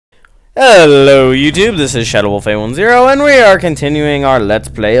Hello YouTube, this is ShadowWolf810 and we are continuing our Let's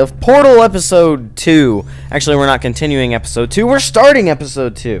Play of Portal Episode 2. Actually, we're not continuing Episode 2, we're starting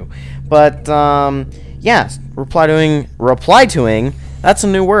Episode 2. But, yeah, reply toing, that's a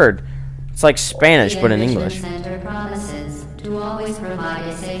new word. It's like Spanish, but in English. The Center promises to always provide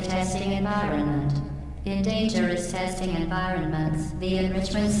a safe testing environment. In dangerous testing environments, the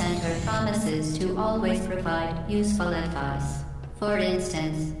Enrichment Center promises to always provide useful advice. For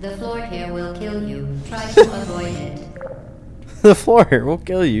instance, the floor here will kill you. Try to avoid it. The floor here will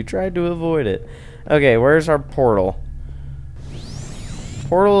kill you. Try to avoid it. Okay, where's our portal?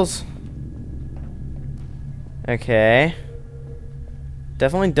 Portals. Okay.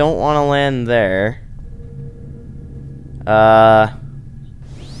 Definitely don't want to land there.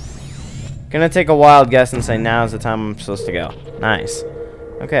 Gonna take a wild guess and say now's the time I'm supposed to go. Nice.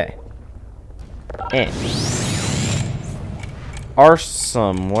 Okay.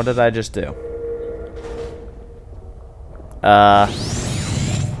 Awesome. What did I just do? I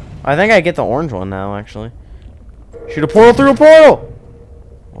think I get the orange one now, actually. Shoot a portal through a portal!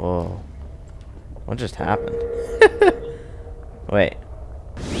 Whoa. What just happened? Wait.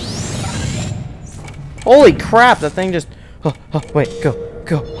 Holy crap, that thing just... Oh, wait, go.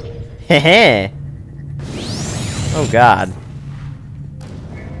 Heh. Oh, God.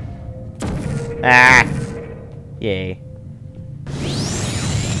 Ah! Yay.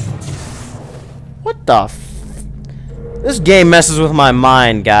 What the f... This game messes with my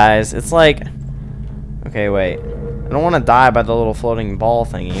mind, guys. It's like... Okay, wait. I don't want to die by the little floating ball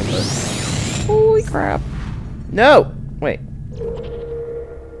thingy, but... Holy crap. No! Wait.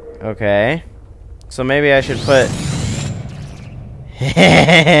 Okay. So maybe I should put...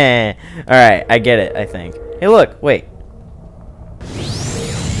 Alright, I get it, I think. Hey, look, wait.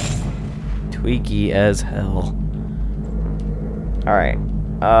 Tweaky as hell. Alright.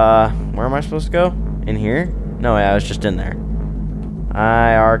 Where am I supposed to go? In here? No, I was just in there.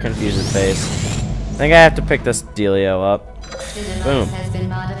 I are confused face. I think I have to pick this dealio up. The device Boom. has been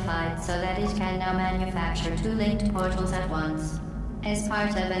modified so that it can now manufacture 2 linked portals at once. As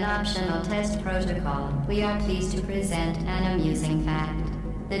part of an optional test protocol, we are pleased to present an amusing fact.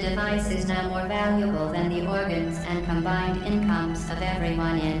 The device is now more valuable than the organs and combined incomes of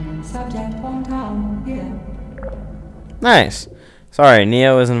everyone in Subject Hometown here. Nice. Sorry,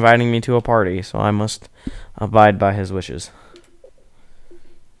 Neo is inviting me to a party, so I must abide by his wishes.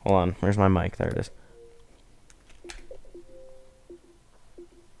 Hold on, where's my mic? There it is.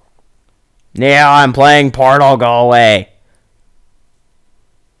 Neo, I'm playing Portal, go away.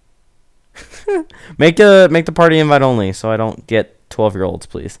 Make the party invite only, so I don't get 12-year-olds,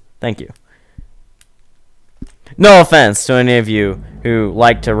 please. Thank you. No offense to any of you who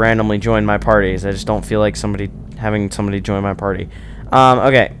like to randomly join my parties. I just don't feel like having somebody join my party.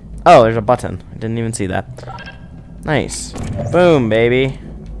 Okay. Oh, there's a button. I didn't even see that. Nice. Boom, baby.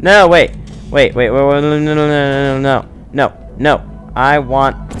 No, wait. Wait, no. I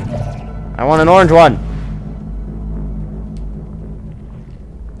want an orange one.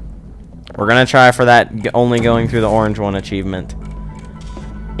 We're gonna try for that only going through the orange one achievement.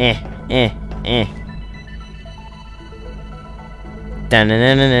 Okay.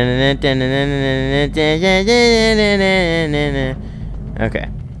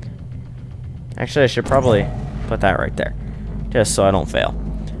 Actually, I should probably put that right there, just so I don't fail.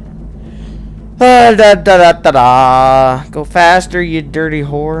 Go faster, you dirty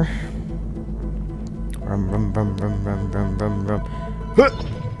whore.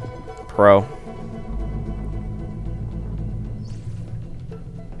 Pro.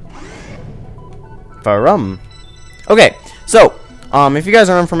 Okay, so if you guys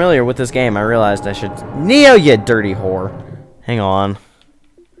are unfamiliar with this game, I realized I should... Neo, you dirty whore. Hang on.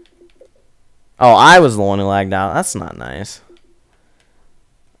 Oh, I was the one who lagged out. That's not nice.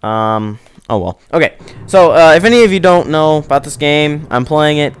 Oh well. Okay, so if any of you don't know about this game, I'm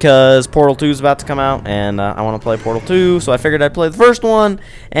playing it because Portal 2 is about to come out, and I want to play Portal 2, so I figured I'd play the first one,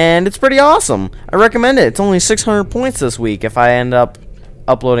 and it's pretty awesome. I recommend it. It's only 600 points this week if I end up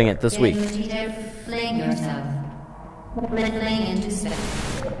uploading it this week.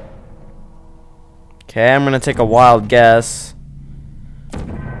 Okay, I'm gonna take a wild guess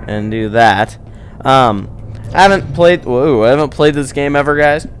and do that. I haven't played this game ever,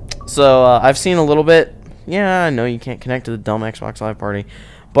 guys. So I've seen a little bit. Yeah, I know you can't connect to the dumb Xbox Live Party,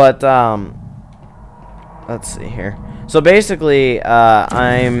 but let's see here. So basically,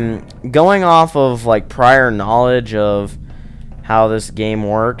 I'm going off of like prior knowledge of how this game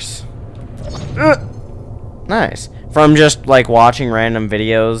works. Nice. From just like watching random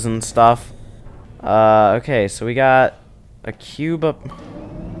videos and stuff. Okay, so we got a cube up.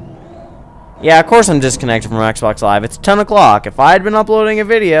 Yeah, of course I'm disconnected from Xbox Live. It's 10 o'clock. If I had been uploading a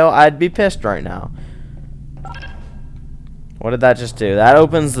video, I'd be pissed right now. What did that just do? That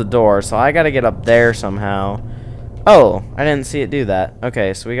opens the door, so I gotta get up there somehow. Oh, I didn't see it do that.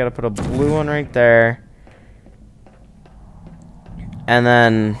 Okay, so we gotta put a blue one right there. And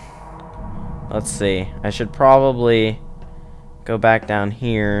then, let's see. I should probably go back down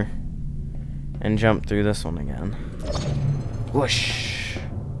here and jump through this one again. Whoosh.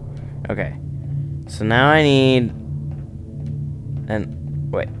 Okay. So now I need...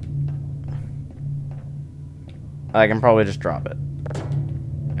 And, wait. I can probably just drop it.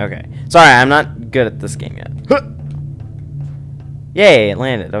 Okay. Sorry, I'm not good at this game yet. Yay, it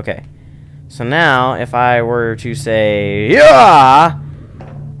landed. Okay. So now, if I were to say, yeah!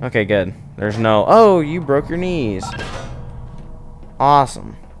 Okay, good. There's no, oh, you broke your knees.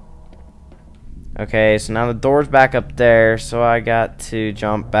 Awesome. Okay, so now the door's back up there, so I got to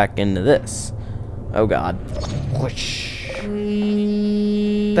jump back into this. Oh, God. Whoosh.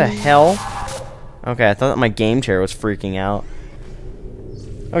 The hell? Okay, I thought that my game chair was freaking out.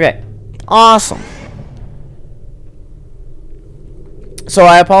 Okay. Awesome. So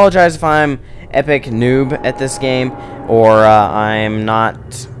I apologize if I'm epic noob at this game, or I'm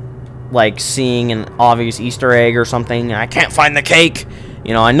not like seeing an obvious Easter egg or something. I can't find the cake.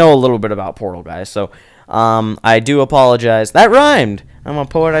 You know, I know a little bit about Portal, guys, so I do apologize. That rhymed. I'm a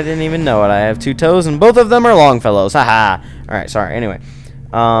poet. I didn't even know it. I have 2 toes, and both of them are Longfellows. Haha. All right, sorry. Anyway.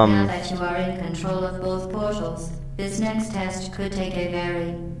 Now that you are in control of both portals, this next test could take a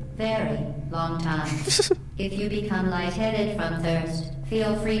very, very long time. If you become lightheaded from thirst,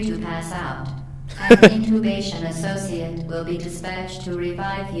 feel free to pass out. An intubation associate will be dispatched to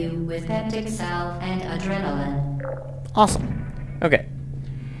revive you with peptic salve and adrenaline. Awesome. Okay.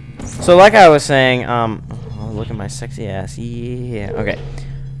 So like I was saying, oh, look at my sexy ass. Yeah. Okay.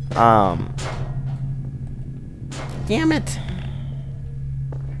 Damn it.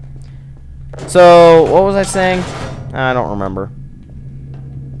 So, what was I saying? I don't remember.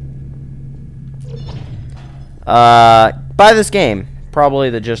 Buy this game. Probably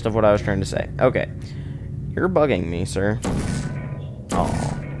the gist of what I was trying to say. Okay. You're bugging me, sir. Oh.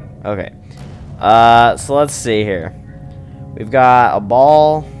 Okay. So let's see here. We've got a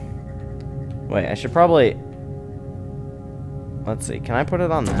ball. Wait, I should probably... Let's see. Can I put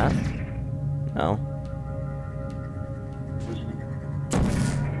it on that? No.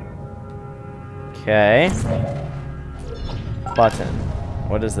 Okay. Button.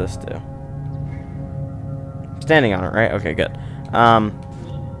 What does this do? Standing on it, right? Okay, good.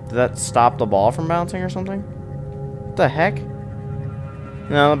 Did that stop the ball from bouncing or something? What the heck?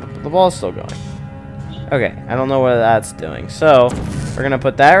 No, the ball's still going. Okay, I don't know what that's doing. So, we're gonna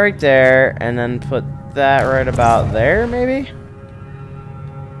put that right there, and then put that right about there, maybe?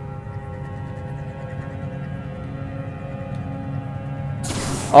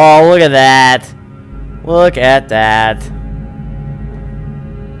 Oh, look at that. Look at that.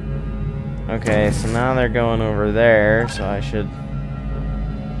 Okay, so now they're going over there, so I should...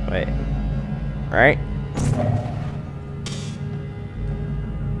 Wait. Right?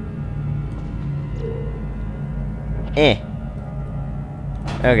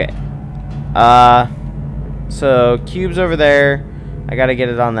 Okay. So, cube's over there. I gotta get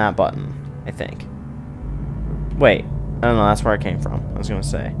it on that button, I think. Wait. I don't know, that's where I came from. I was gonna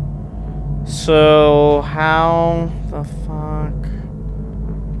say. So, how the fuck?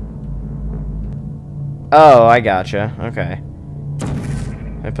 Oh, I gotcha. Okay.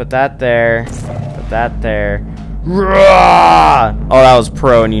 I put that there. Put that there. Oh, that was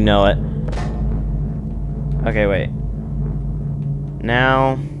pro and you know it. Okay, wait.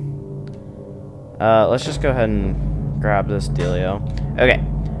 Now, let's just go ahead and grab this dealio. Okay.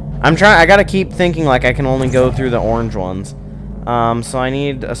 I gotta keep thinking like I can only go through the orange ones. So I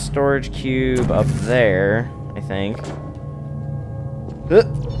need a storage cube up there, I think.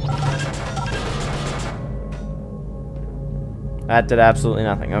 That did absolutely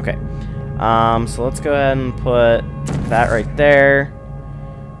nothing. Okay. So let's go ahead and put that right there.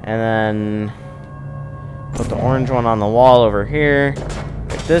 And then put the orange one on the wall over here.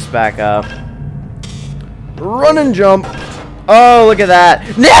 Pick this back up. Run and jump. Oh, look at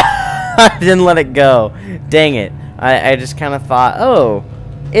that. No! I didn't let it go. Dang it. I just kind of thought, oh,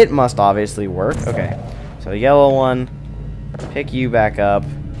 it must obviously work. Okay. So the yellow one. Pick you back up.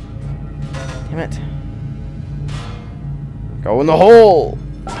 Damn it. Go in the hole.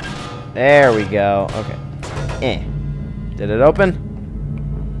 There we go. Okay. Did it open?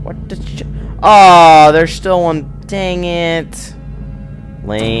 What did you... Oh, there's still one. Dang it.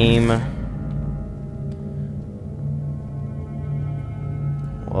 Lame.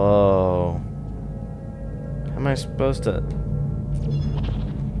 Whoa. am I supposed to...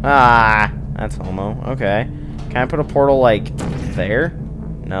 Ah, that's homo. Okay. Can I put a portal, like, there?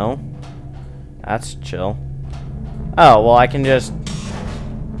 No. That's chill. Oh, well, I can just...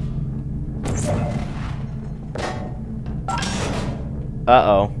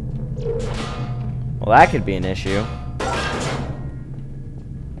 Uh-oh. Well, that could be an issue.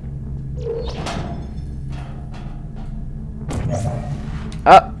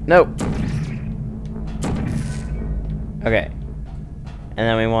 Oh, no. Okay. And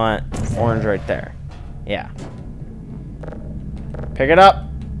then we want orange right there. Yeah. Pick it up.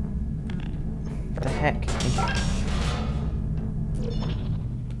 What the heck?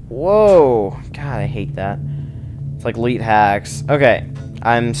 Whoa. God, I hate that. It's like elite hacks. Okay.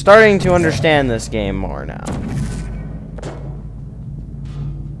 I'm starting to understand this game more now.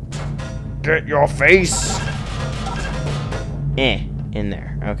 Get your face in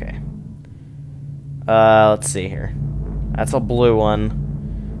there. Okay. Let's see here. That's a blue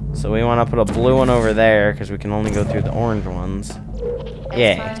one. So we want to put a blue one over there because we can only go through the orange ones.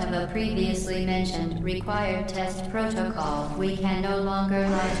 As part of a previously mentioned required test protocol, we can no longer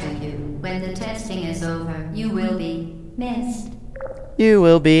lie to you. When the testing is over, you will be missed. You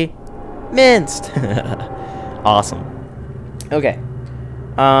will be minced. Awesome. Okay.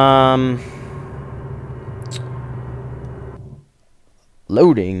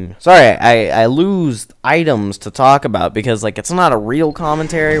 Loading. Sorry, I lose items to talk about because, like, it's not a real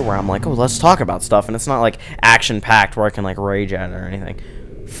commentary where I'm like, oh, let's talk about stuff, and it's not, like, action-packed where I can, like, rage at it or anything.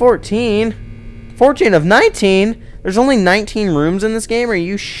 14? 14 of 19? There's only 19 rooms in this game? Are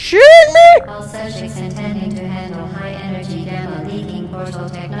you shitting me? All subjects intending to handle high-energy gamma leaking portal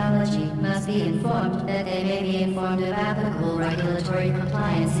technology must be informed that they may be informed of applicable regulatory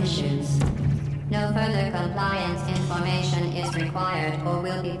compliance issues. No further compliance information is required or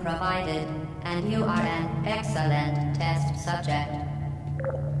will be provided, and you are an excellent test subject.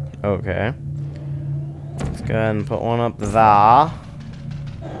 Okay. Let's go ahead and put one up there.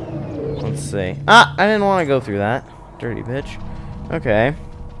 Let's see. Ah, I didn't want to go through that. Dirty bitch. Okay.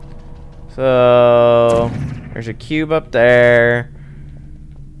 So, there's a cube up there.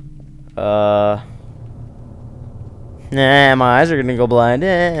 Nah, my eyes are gonna go blind.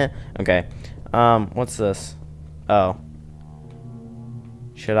 Okay. What's this? Oh.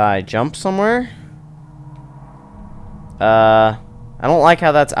 Should I jump somewhere? I don't like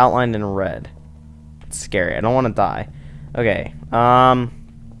how that's outlined in red. It's scary. I don't want to die. Okay.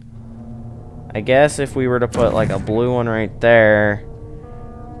 I guess if we were to put like a blue one right there,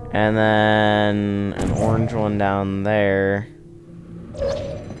 and then an orange one down there.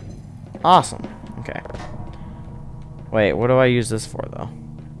 Awesome. Okay. Wait, what do I use this for though?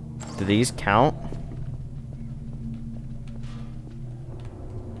 Do these count?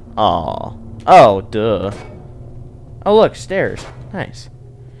 Aw. Oh, duh. Oh, look, stairs. Nice.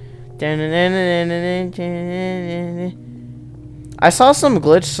 I saw some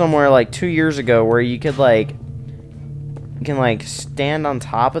glitch somewhere like 2 years ago where you could like, stand on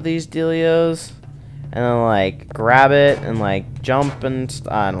top of these dealios and then like grab it and like jump and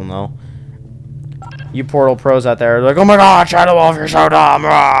I don't know. You Portal pros out there are like, oh my god, Shadow Wolf, you're so dumb.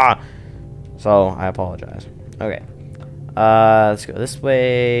 Rah! So I apologize. Okay. Let's go this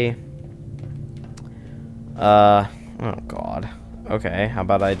way. Oh god. Okay, how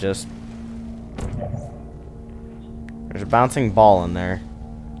about I just... There's a bouncing ball in there.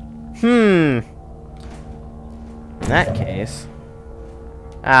 In that case...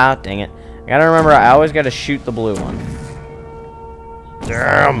 Ah, dang it. I gotta remember, I always gotta shoot the blue one.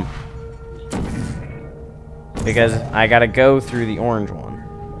 Damn! Because I gotta go through the orange one.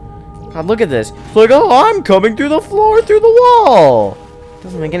 God, look at this. It's like, oh, I'm coming through the floor, through the wall.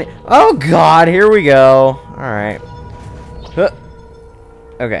 Doesn't make any... Oh, God, here we go. Alright.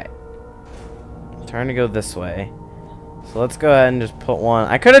 Okay. I'm trying to go this way. So let's go ahead and just put one...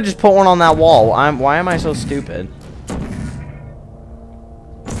 I could have just put one on that wall. Why am I so stupid?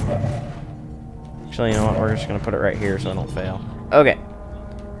 Actually, you know what? We're just going to put it right here so I don't fail. Okay.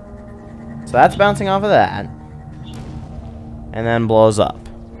 So that's bouncing off of that. And then blows up.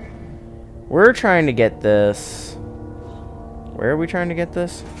 We're trying to get this... Where are we trying to get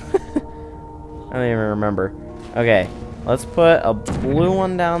this? I don't even remember. Okay, let's put a blue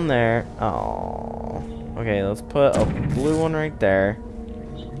one down there. Oh. Okay, let's put a blue one right there.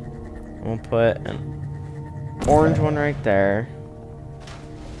 We'll put an orange one right there.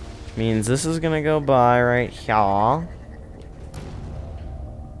 Means this is gonna go by right here.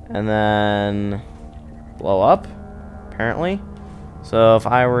 And then blow up, apparently. So if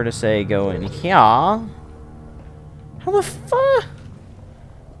I were to say go in here, how the fuck?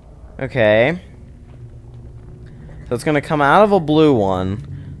 Okay. So it's going to come out of a blue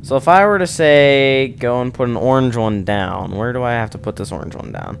one. So if I were to say go and put an orange one down, where do I have to put this orange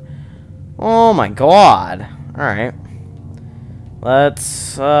one down? Oh my god. Alright.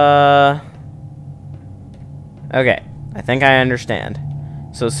 Let's, okay. I think I understand.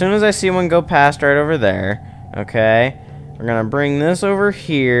 So as soon as I see one go past right over there, okay, we're going to bring this over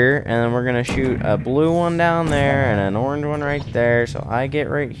here, and then we're going to shoot a blue one down there and an orange one right there, so I get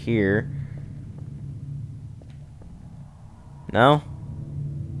right here. No?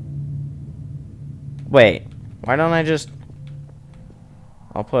 Wait, why don't I just...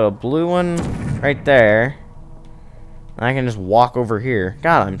 I'll put a blue one right there, and I can just walk over here.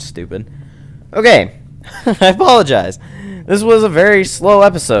 God, I'm stupid. Okay, I apologize. This was a very slow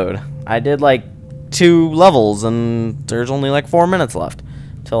episode. I did like 2 levels, and there's only like 4 minutes left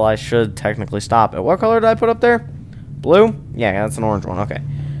till I should technically stop it. What color did I put up there? Blue? Yeah, that's an orange one. Okay,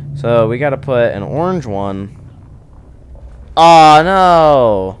 so we gotta put an orange one. Oh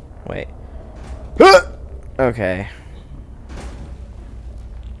no! Wait. Okay.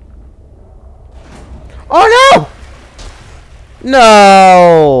 Oh no!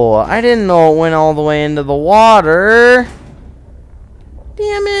 No! I didn't know it went all the way into the water.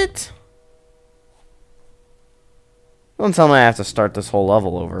 Damn it. Don't tell me I have to start this whole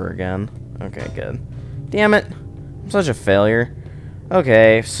level over again. Okay, good. Damn it. I'm such a failure.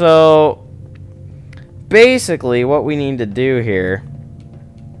 Okay, so basically what we need to do here,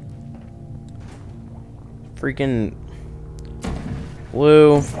 freaking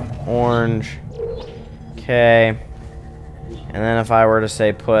blue, orange, okay, and then if I were to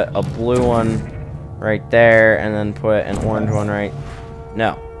say put a blue one right there and then put an orange one right,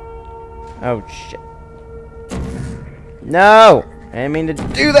 no, oh shit, no, I didn't mean to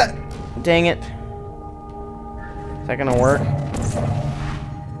do that, dang it. Is that gonna work?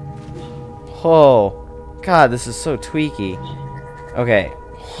 Oh god, this is so tweaky. Okay,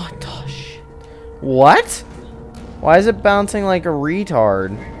 what the shit? What? Why is it bouncing like a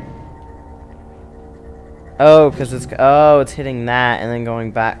retard? Oh, because it's... Oh, it's hitting that and then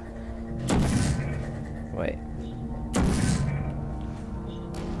going back. Wait.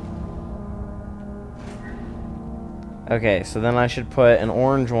 Okay, so then I should put an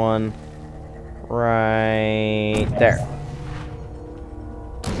orange one right there.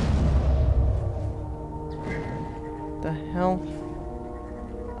 What the hell?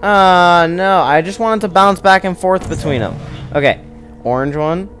 No, I just wanted to bounce back and forth between them. Okay, orange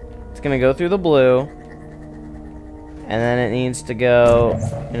one. It's gonna go through the blue. And then it needs to go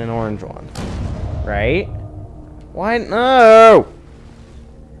in an orange one. Right? Why? No!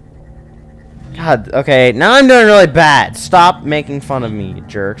 God, okay, now I'm doing really bad. Stop making fun of me, you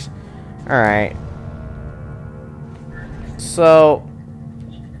jerks. Alright. So,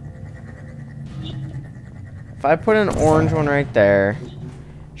 if I put an orange one right there,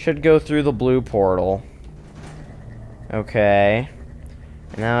 should go through the blue portal. Okay.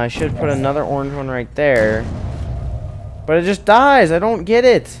 And now I should put another orange one right there. But it just dies. I don't get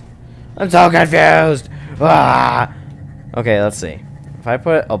it. I'm so confused. Ah! Okay, let's see. If I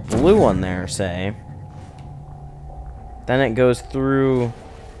put a blue one there, say, then it goes through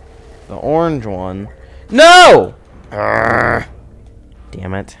the orange one. No!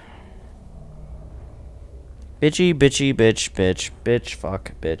 Damn it. Bitchy, bitchy, bitch, bitch, bitch,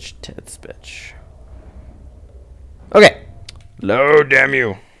 fuck, bitch, tits, bitch. Okay. Load, damn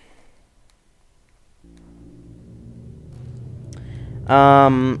you.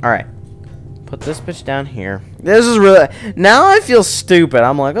 Alright. Put this bitch down here. This is really... Now I feel stupid.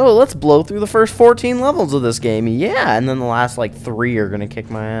 I'm like, oh, let's blow through the first 14 levels of this game. Yeah, and then the last, like, 3 are gonna kick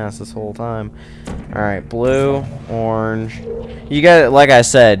my ass this whole time. Alright, blue, orange. You got it, like I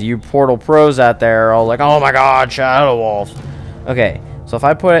said, you Portal pros out there are all like, oh my god, Shadow Wolf. Okay, so if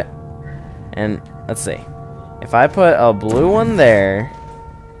I put... And, let's see. If I put a blue one there,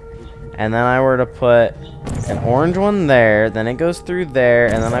 and then I were to put an orange one there, then it goes through there,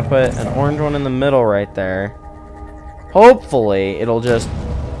 and then I put an orange one in the middle right there. Hopefully, it'll just...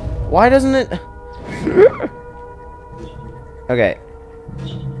 Why doesn't it... Okay.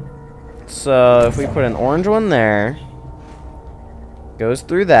 So, if we put an orange one there, goes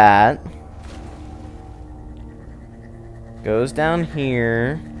through that, goes down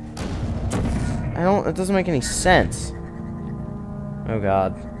here. It doesn't make any sense. Oh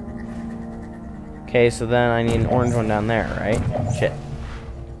god. Okay, so then I need an orange one down there, right? Shit.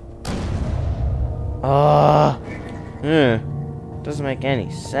 Doesn't make any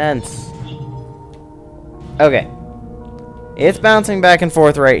sense. Okay. It's bouncing back and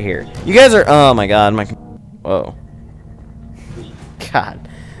forth right here. You guys are... Oh my god, my... Whoa. God.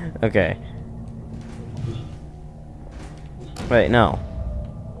 Okay. Wait, no.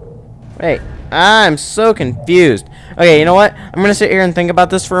 Wait, I'm so confused. Okay, you know what? I'm gonna sit here and think about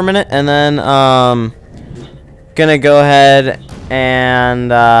this for a minute, and then gonna go ahead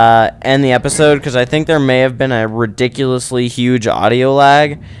and end the episode because I think there may have been a ridiculously huge audio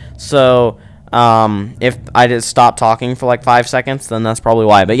lag. So if I just stop talking for like 5 seconds, then that's probably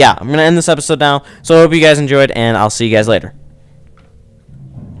why. But yeah, I'm gonna end this episode now. So I hope you guys enjoyed, and I'll see you guys later.